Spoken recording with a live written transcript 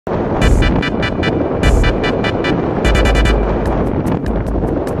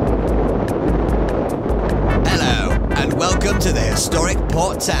to the historic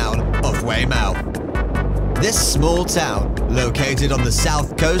port town of Weymouth. This small town, located on the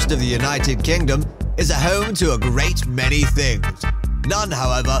south coast of the United Kingdom, is a home to a great many things. None,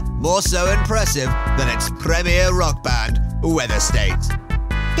 however, more so impressive than its premier rock band, Weatherstate.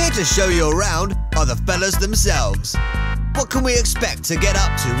 Here to show you around are the fellas themselves. What can we expect to get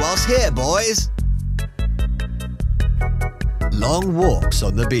up to whilst here, boys? Long walks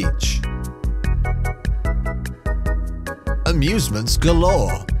on the beach. Amusements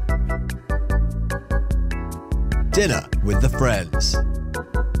galore. Dinner with the friends.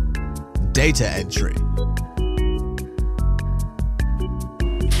 Data entry.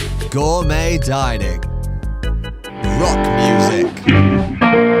 Gourmet dining. Rock music.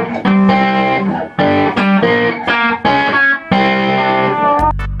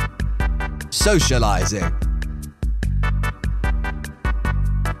 Socializing.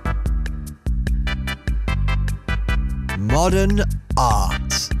 Modern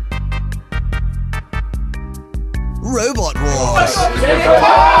art. Robot wars.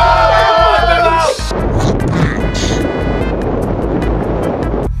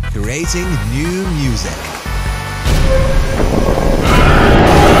 Creating new music.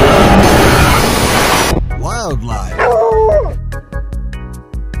 Wildlife.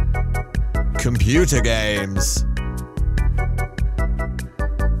 Computer games.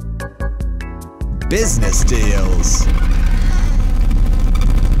 Business deals.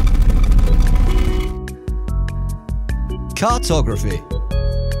 Cartography.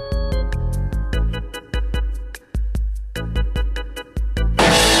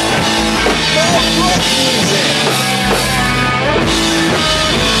 Rock music.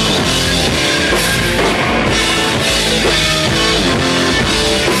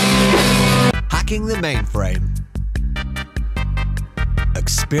 Hacking the mainframe.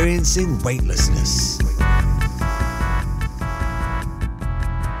 Experiencing weightlessness.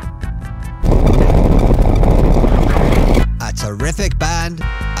 A terrific band,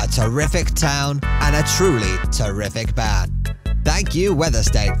 a terrific town, and a truly terrific band. Thank you,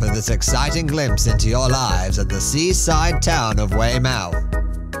 Weatherstate, for this exciting glimpse into your lives at the seaside town of Weymouth.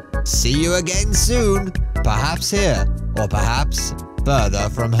 See you again soon, perhaps here, or perhaps further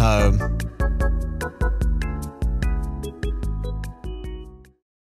from home.